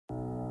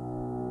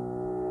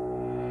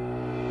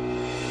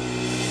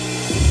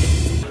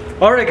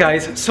Alright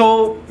guys,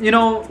 so you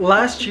know,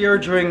 last year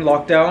during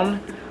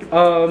lockdown,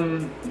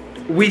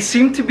 we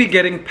seemed to be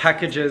getting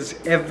packages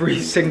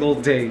every single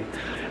day.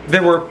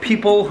 There were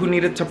people who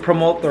needed to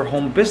promote their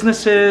home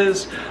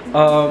businesses,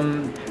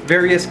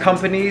 various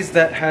companies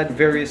that had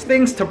various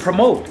things to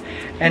promote.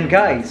 And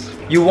guys,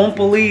 you won't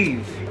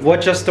believe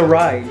what just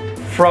arrived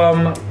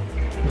from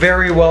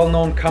very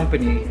well-known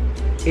company,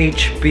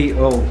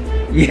 HBO.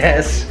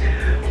 Yes.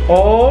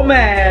 Oh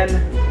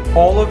man,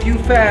 all of you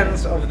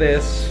fans of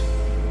this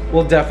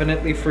will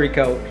definitely freak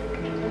out.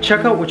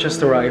 Check out what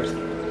just arrived.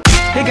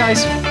 Hey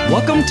guys,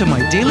 welcome to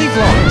my daily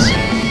vlogs.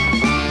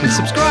 Please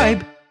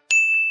subscribe.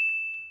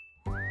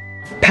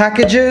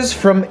 Packages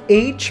from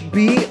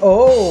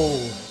HBO.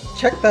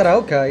 Check that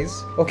out,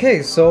 guys.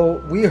 Okay,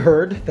 so we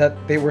heard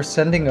that they were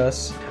sending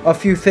us a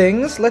few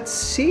things. Let's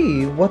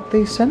see what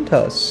they sent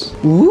us.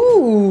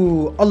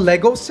 Ooh, a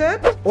Lego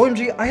set?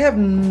 OMG, I have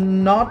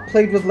not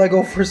played with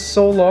Lego for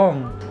so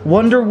long.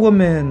 Wonder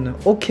Woman.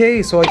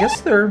 Okay, so I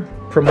guess they're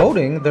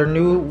promoting their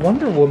new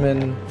Wonder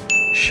Woman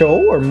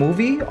show or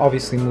movie.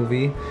 Obviously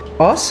movie.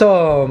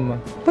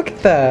 Awesome. Look at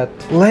that.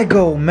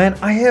 Lego. Man,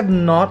 I have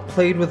not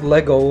played with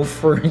Lego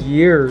for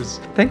years.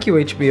 Thank you,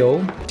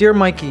 HBO. Dear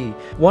Mikey,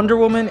 Wonder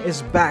Woman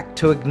is back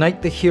to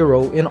ignite the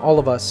hero in all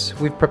of us.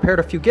 We've prepared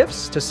a few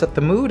gifts to set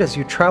the mood as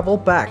you travel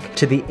back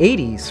to the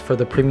 80s for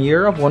the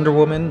premiere of Wonder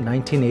Woman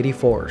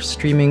 1984,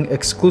 streaming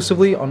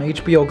exclusively on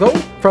HBO Go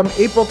from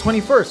April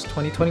 21st,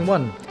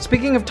 2021.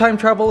 Speaking of time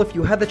travel, if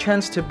you had the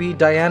chance to be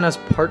Diana's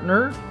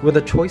partner with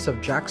a choice of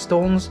Jack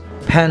Stone's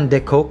pan de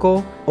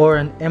coco or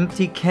an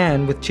empty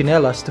can with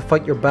chinelas to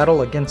fight your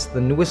battle against the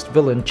newest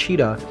villain,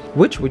 Cheetah,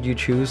 which would you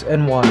choose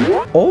and why?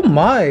 Oh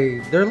my,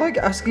 they're like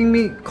asking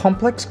me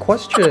complex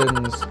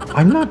questions.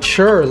 I'm not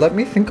sure. Let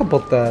me think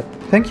about that.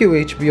 Thank you,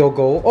 HBO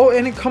Go. Oh,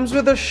 and it comes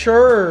with a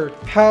shirt.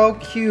 How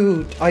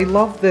cute. I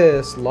love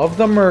this. Love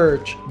the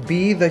merch.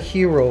 Be the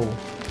hero.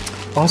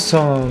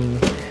 Awesome.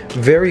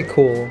 Very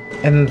cool.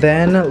 And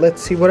then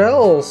let's see what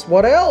else.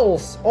 What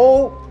else?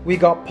 Oh, we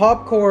got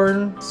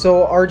popcorn.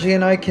 So RJ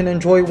and I can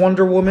enjoy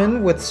Wonder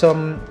Woman with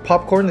some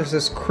popcorn. This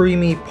is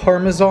creamy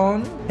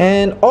Parmesan.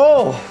 And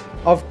oh,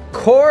 of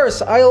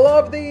course, I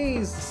love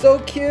these. So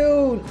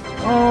cute.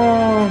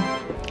 Oh,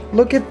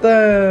 look at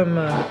them.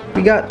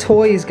 We got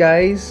toys,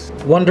 guys.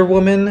 Wonder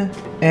Woman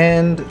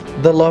and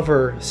the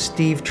lover,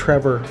 Steve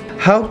Trevor.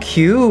 How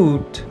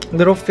cute.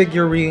 Little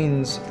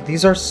figurines.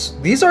 These are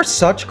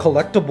such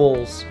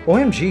collectibles.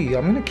 OMG,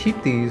 I'm gonna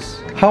keep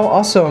these. How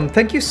awesome.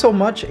 Thank you so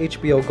much,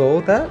 HBO Go.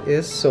 That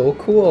is so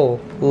cool.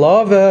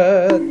 Love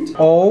it.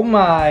 Oh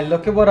my,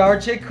 look at what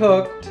RJ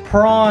cooked.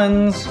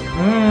 Prawns.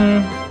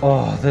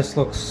 Oh, this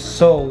looks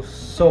so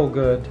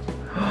good.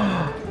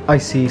 I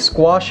see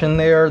squash in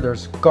there.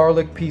 There's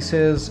garlic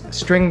pieces,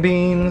 string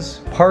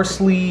beans,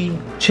 parsley,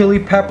 chili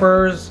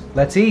peppers.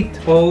 Let's eat.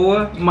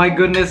 Oh my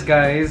goodness,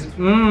 guys.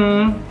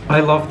 I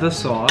love the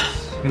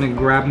sauce. I'm gonna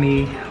grab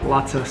me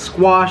lots of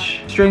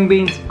squash, string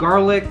beans,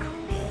 garlic,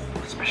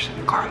 especially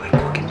the garlic.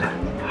 Look at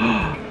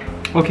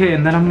that. Okay,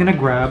 and then I'm gonna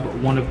grab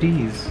one of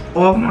these.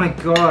 Oh my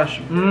gosh.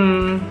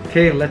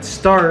 Okay, let's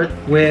start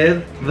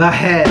with the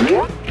head.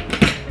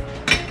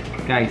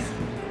 Guys,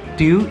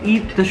 do you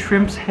eat the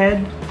shrimp's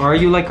head? Or are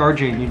you like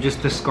RJ and you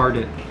just discard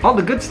it? All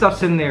the good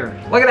stuff's in there.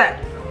 Look at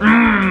that.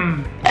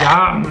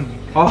 Yum.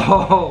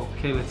 Oh,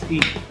 okay, let's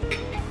eat.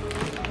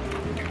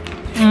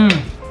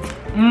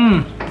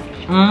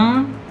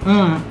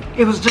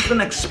 It was just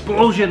an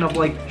explosion of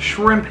like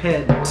shrimp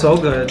head. So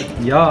good.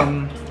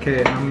 Yum.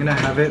 Okay, I'm gonna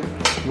have it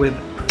with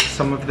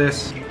some of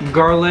this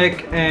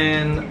garlic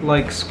and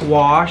like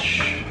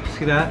squash.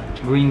 See that?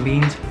 Green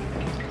beans.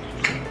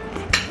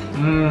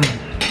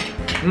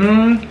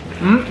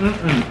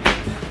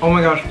 Oh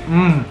my gosh,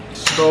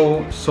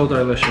 so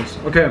delicious.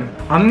 Okay,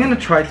 I'm gonna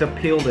try to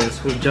peel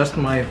this with just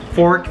my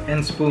fork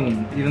and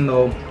spoon, even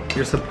though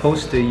you're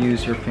supposed to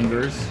use your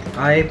fingers.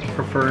 I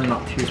prefer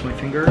not to use my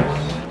fingers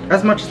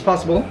as much as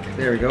possible.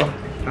 There we go.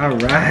 All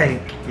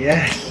right,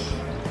 yes.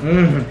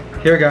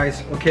 Here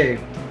guys, okay.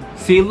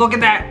 See, look at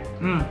that.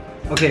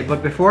 Okay,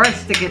 but before I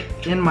stick it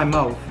in my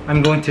mouth,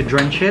 I'm going to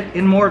drench it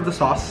in more of the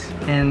sauce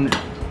and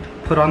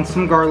put on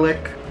some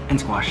garlic and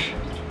squash.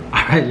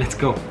 All right, let's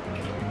go.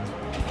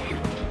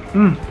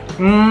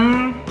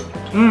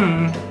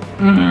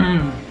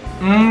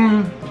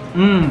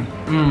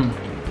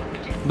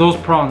 Those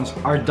prawns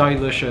are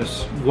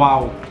delicious.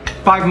 Wow.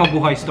 5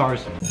 mabuhay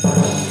stars.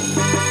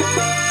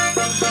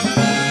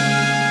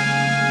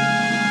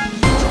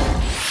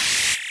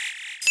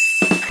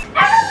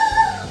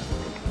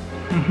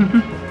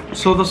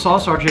 So the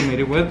sauce RJ made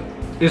it with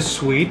is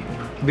sweet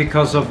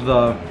because of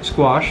the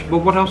squash, but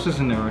what else is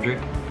in there,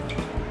 RJ?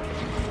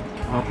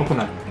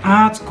 Coconut.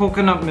 Ah, it's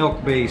coconut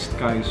milk based,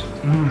 guys.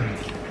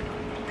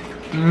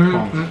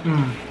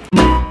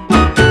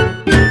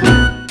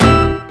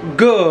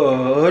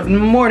 Good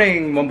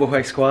morning,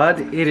 Mabuhay Squad.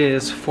 It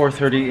is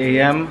 4:30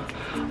 a.m.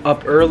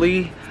 Up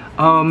early.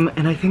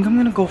 And I think I'm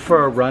gonna go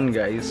for a run,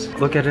 guys.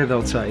 Look at it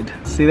outside.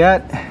 See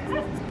that?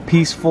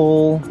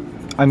 Peaceful.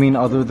 I mean,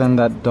 other than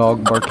that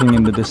dog barking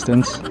in the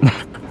distance.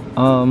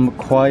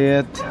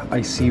 quiet.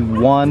 I see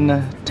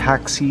one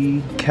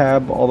taxi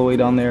cab all the way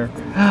down there.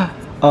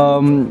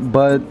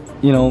 But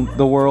you know,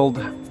 the world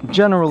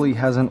generally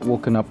hasn't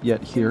woken up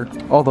yet here,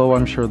 although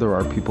I'm sure there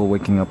are people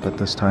waking up at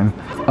this time.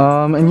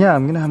 And yeah,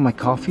 I'm gonna have my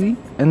coffee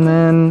and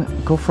then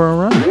go for a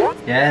run.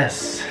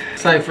 Yes,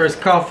 Cypher's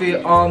coffee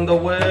on the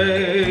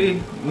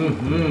way.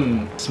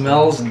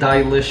 Smells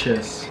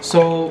delicious.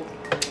 So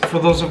for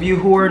those of you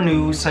who are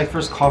new,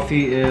 Cypher's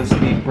Coffee is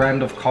the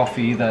brand of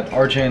coffee that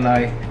RJ and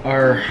I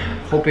are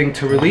hoping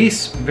to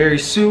release very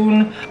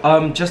soon.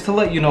 Just to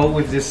let you know,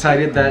 we've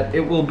decided that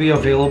it will be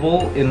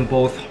available in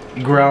both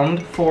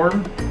ground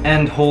form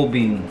and whole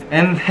bean.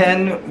 And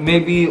then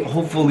maybe,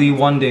 hopefully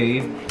one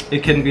day,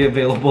 it can be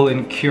available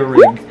in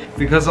Keurig,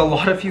 because a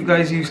lot of you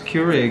guys use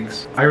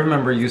Keurigs. I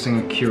remember using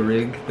a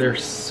Keurig. They're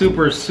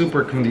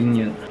super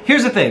convenient.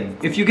 Here's the thing,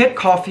 if you get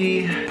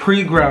coffee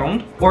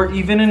pre-ground or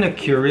even in a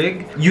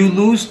Keurig, you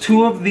lose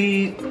two of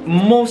the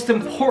most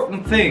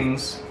important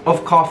things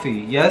of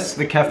coffee. Yes,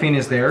 the caffeine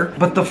is there,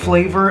 but the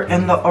flavor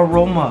and the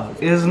aroma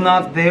is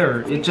not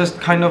there. It just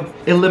kind of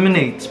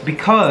eliminates,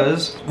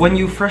 because when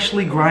you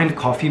freshly grind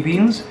coffee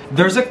beans,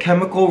 there's a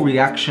chemical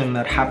reaction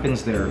that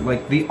happens there,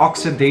 like the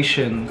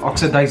oxidization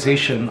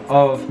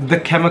of the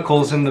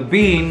chemicals in the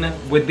bean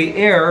with the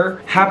air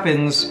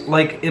happens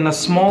like in a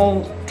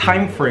small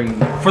time frame.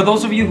 For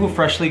those of you who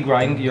freshly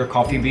grind your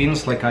coffee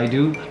beans like I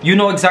do, you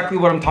know exactly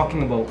what I'm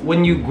talking about.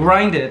 When you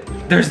grind it,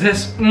 there's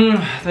this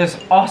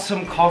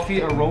awesome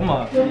coffee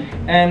aroma,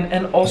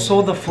 and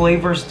also the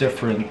flavor's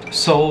different.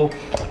 So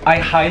I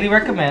highly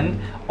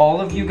recommend all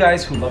of you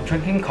guys who love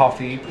drinking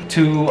coffee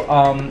to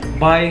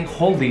buy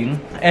whole bean,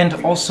 and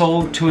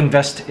also to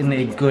invest in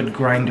a good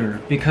grinder,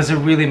 because it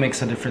really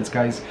makes a difference,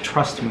 guys.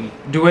 Trust me.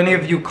 Do any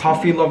of you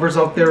coffee lovers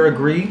out there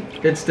agree?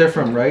 It's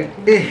different, right?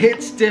 It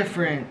hits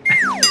different.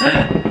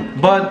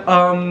 But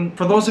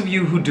for those of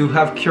you who do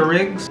have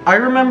Keurigs, I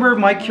remember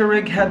my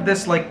Keurig had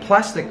this like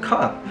plastic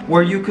cup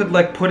where you could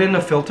like put in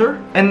a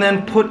filter and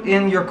then put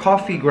in your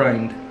coffee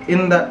grind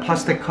in that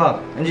plastic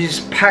cup, and you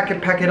just pack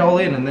it all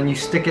in, and then you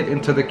stick it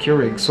into the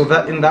Keurig, so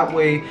that in that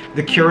way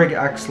the Keurig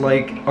acts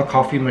like a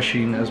coffee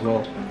machine as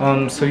well.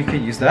 So you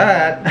could use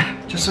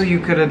that just so you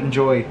could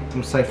enjoy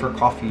some Cypher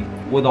coffee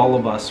with all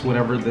of us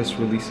whenever this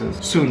releases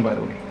soon, by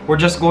the way. We're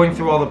just going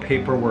through all the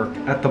paperwork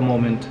at the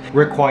moment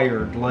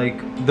required.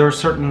 Like there are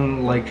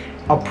certain like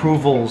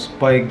approvals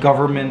by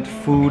government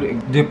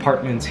food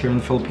departments here in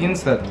the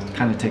Philippines that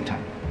kind of take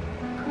time.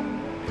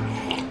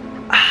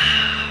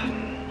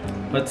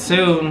 But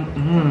soon,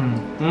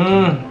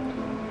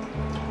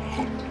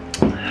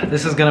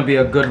 this is gonna be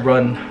a good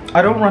run.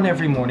 I don't run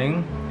every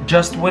morning,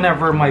 just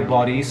whenever my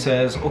body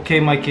says, okay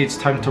Mikey, it's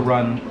time to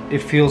run.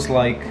 It feels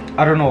like,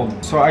 I don't know.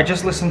 So I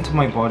just listen to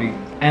my body,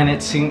 and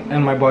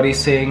my body's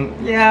saying,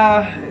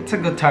 yeah, it's a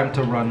good time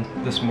to run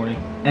this morning.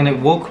 And it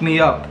woke me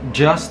up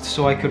just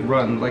so I could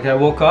run. Like I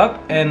woke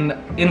up and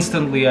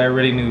instantly I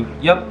already knew,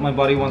 yep, my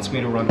body wants me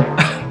to run.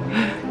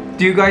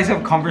 Do you guys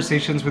have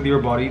conversations with your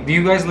body? Do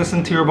you guys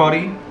listen to your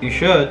body? You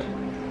should.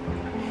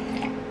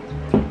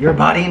 Your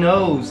body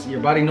knows. Your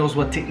body knows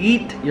what to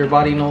eat. Your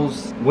body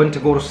knows when to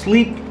go to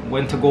sleep,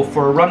 when to go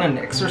for a run and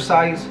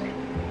exercise,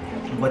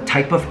 what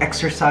type of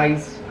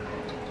exercise.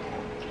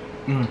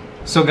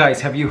 So guys,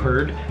 have you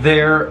heard?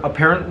 They're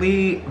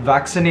apparently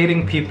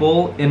vaccinating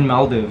people in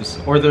Maldives,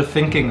 or they're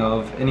thinking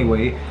of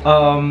anyway,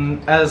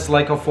 as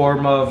like a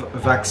form of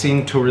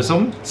vaccine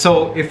tourism.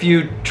 So if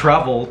you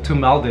travel to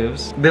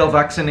Maldives, they'll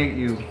vaccinate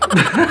you.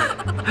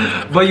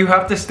 But you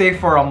have to stay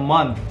for a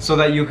month so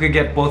that you could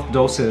get both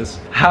doses.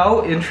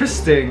 How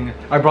interesting.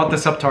 I brought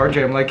this up to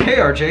RJ. I'm like, hey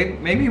RJ,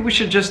 maybe we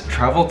should just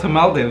travel to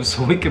Maldives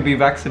so we could be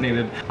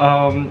vaccinated.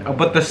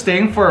 But the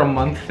staying for a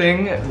month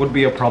thing would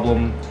be a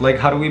problem. Like,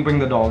 how do we bring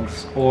the dogs?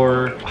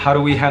 Or how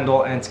do we handle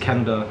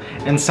ANTSCANADA?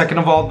 And second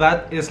of all,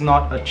 that is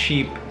not a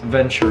cheap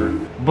venture.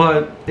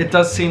 But it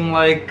does seem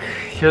like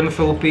here in the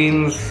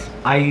Philippines,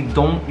 I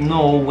don't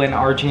know when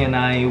RJ and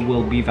I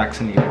will be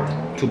vaccinated,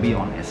 to be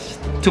honest,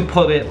 to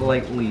put it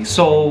lightly.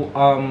 So,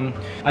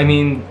 I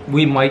mean,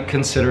 we might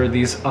consider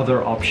these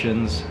other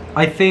options.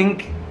 I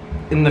think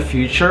in the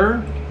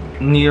future,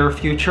 near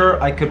future,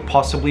 I could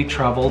possibly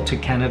travel to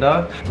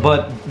Canada,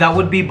 but that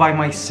would be by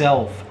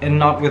myself and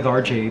not with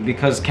RJ,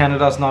 because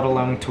Canada's not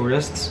allowing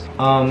tourists.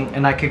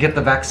 And I could get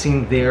the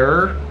vaccine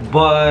there,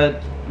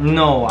 but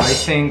no, I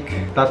think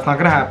that's not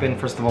gonna happen.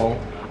 First of all,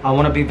 I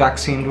want to be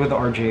vaccinated with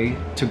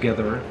RJ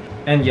together.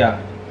 And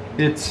yeah,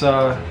 it's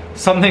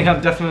something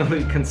I'm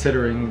definitely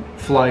considering,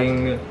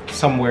 flying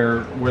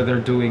somewhere where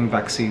they're doing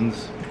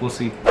vaccines. We'll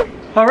see.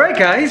 All right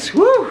guys,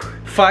 woo!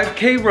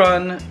 5K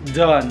run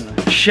done.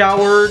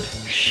 Showered,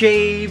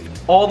 shaved,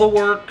 all the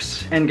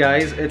works. And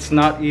guys, it's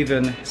not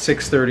even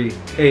 6:30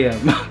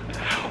 a.m.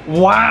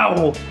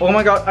 Wow! Oh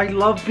my god, I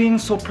love being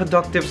so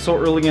productive so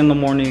early in the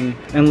morning.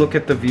 And look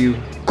at the view.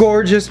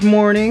 Gorgeous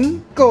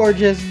morning,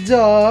 gorgeous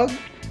dog.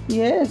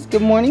 Yes,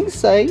 good morning,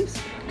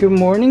 Sice. Good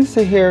morning,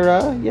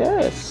 Sahara.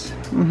 Yes.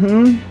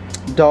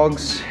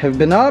 Dogs have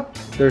been up.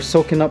 They're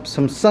soaking up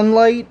some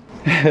sunlight.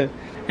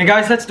 Hey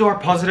guys, let's do our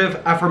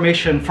positive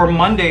affirmation for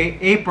Monday,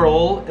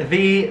 April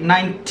the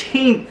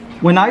 19th.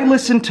 When I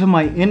listen to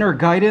my inner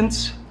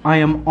guidance, I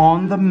am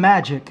on the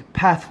magic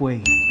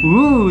pathway.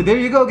 Ooh, there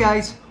you go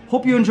guys.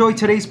 Hope you enjoyed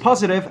today's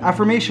positive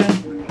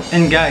affirmation.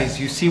 And guys,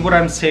 you see what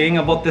I'm saying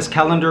about this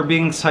calendar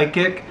being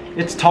psychic?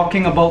 It's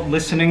talking about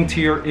listening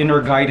to your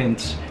inner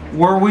guidance.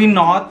 Were we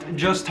not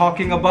just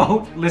talking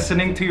about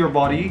listening to your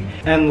body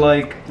and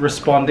like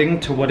responding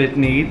to what it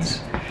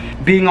needs?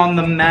 Being on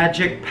the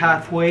magic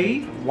pathway?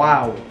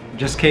 Wow.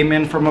 Just came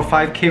in from a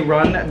 5K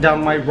run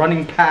down my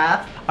running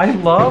path. I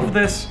love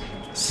this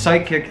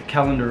psychic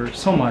calendar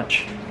so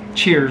much.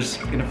 Cheers.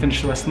 I'm gonna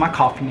finish the rest of my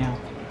coffee now.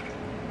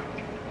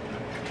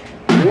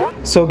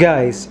 So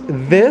guys,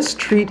 this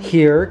treat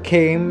here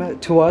came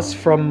to us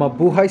from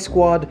Mabuhay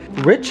Squad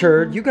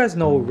Richard. You guys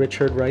know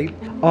Richard, right?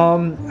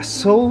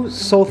 So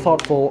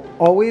thoughtful.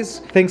 Always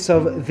thinks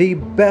of the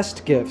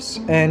best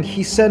gifts, and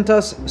he sent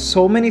us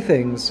so many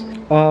things.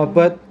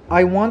 But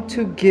I want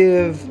to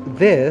give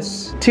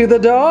this to the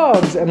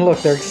dogs, and look,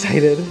 they're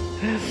excited.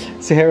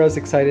 Sahara's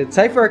excited.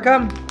 Cypher,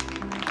 come.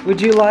 Would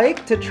you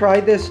like to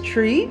try this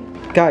treat?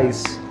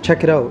 Guys,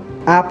 check it out.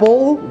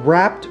 Apple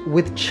wrapped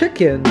with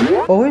chicken.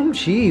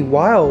 OMG,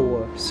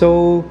 wow.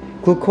 So,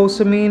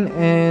 glucosamine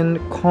and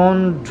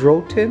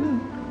chondroitin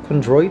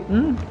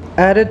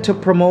added to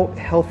promote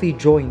healthy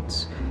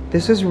joints.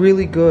 This is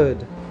really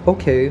good.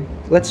 Okay,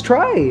 let's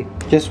try.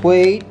 Just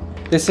wait.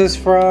 This is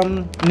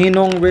from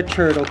Ninong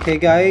Richard, okay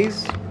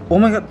guys? Oh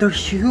my god, they're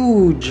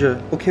huge.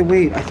 Okay,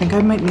 wait, I think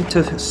I might need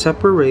to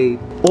separate.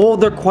 Oh,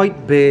 they're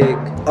quite big.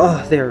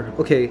 Oh, there.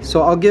 Okay,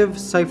 so I'll give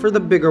Cypher the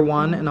bigger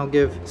one and I'll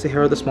give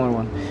Sahara the smaller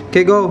one.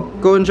 Okay,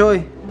 go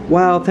enjoy.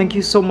 Wow, thank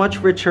you so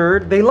much,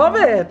 Richard. They love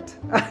it.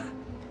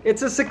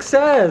 It's a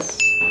success.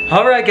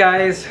 All right,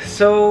 guys.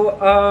 So,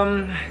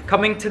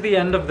 coming to the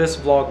end of this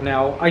vlog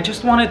now, I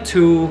just wanted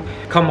to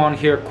come on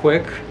here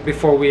quick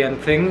before we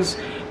end things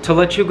to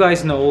let you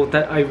guys know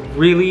that I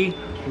really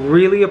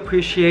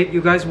appreciate you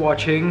guys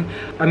watching.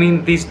 I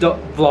mean, these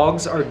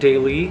vlogs are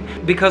daily.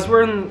 Because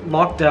we're in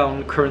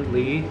lockdown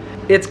currently,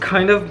 it's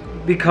kind of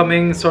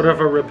becoming sort of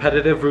a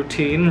repetitive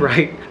routine,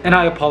 right? And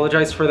I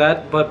apologize for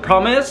that, but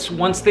promise,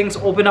 once things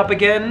open up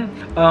again,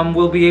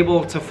 we'll be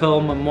able to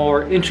film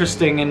more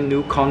interesting and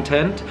new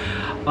content.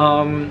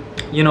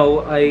 You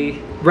know, I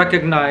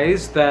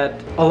recognize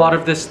that a lot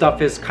of this stuff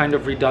is kind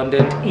of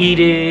redundant.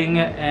 Eating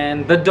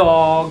and the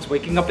dogs,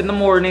 waking up in the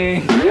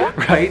morning,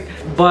 right?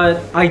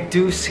 But I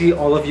do see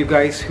all of you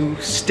guys who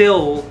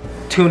still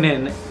tune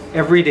in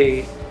every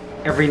day,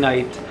 every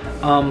night,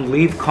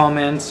 leave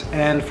comments,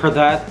 and for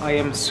that I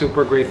am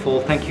super grateful.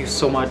 Thank you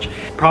so much.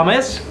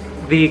 Promise,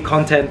 the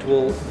content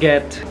will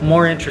get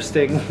more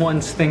interesting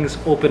once things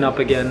open up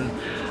again.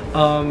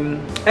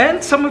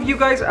 And some of you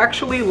guys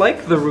actually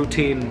like the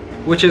routine,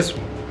 which is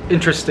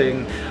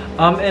interesting.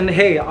 And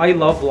hey, I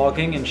love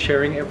vlogging and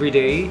sharing every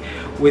day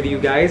with you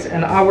guys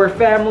and our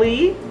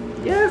family.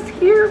 Yes,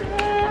 here.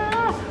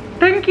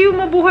 Thank you,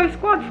 Mabuhay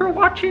Squad, for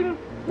watching.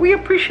 We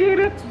appreciate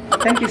it.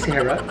 Thank you,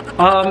 Sahara.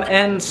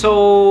 And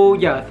so,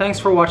 yeah, thanks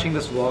for watching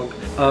this vlog.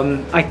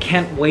 I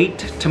can't wait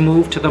to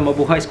move to the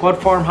Mabuhay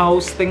Squad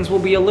farmhouse. Things will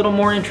be a little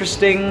more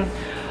interesting.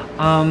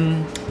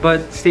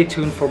 But stay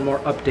tuned for more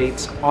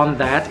updates on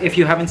that. If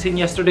you haven't seen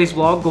yesterday's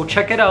vlog, go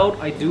check it out.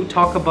 I do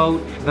talk about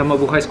the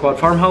Mabuhay Squad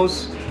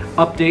farmhouse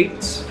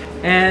updates.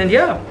 And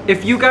yeah,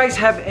 if you guys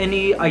have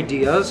any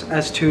ideas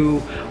as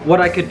to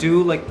what I could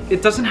do, like,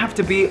 it doesn't have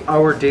to be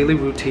our daily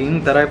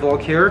routine that I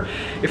vlog here.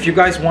 If you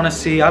guys want to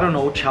see, I don't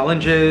know,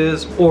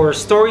 challenges or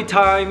story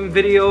time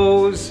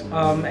videos,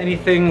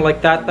 anything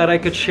like that that I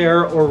could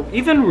share, or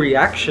even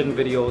reaction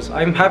videos,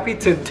 I'm happy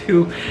to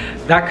do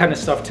that kind of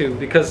stuff too,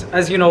 because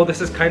as you know, this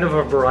is kind of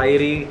a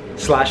variety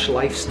 /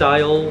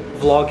 lifestyle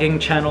vlogging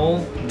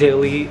channel,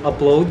 daily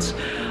uploads.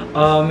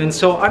 And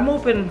so I'm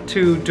open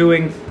to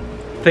doing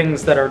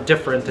things that are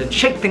different and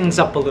shake things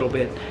up a little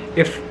bit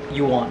if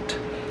you want.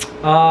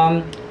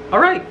 All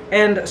right,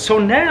 and so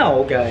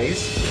now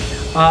guys,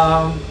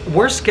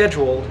 we're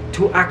scheduled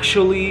to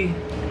actually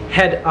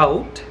head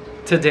out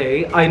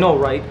today. I know,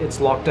 right? It's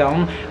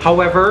lockdown.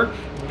 However,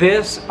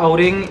 this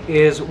outing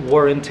is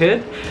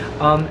warranted,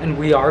 and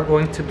we are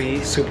going to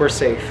be super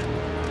safe.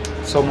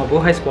 So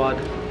Mabuhay Squad,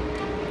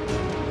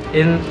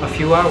 in a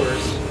few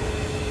hours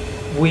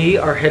we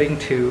are heading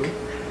to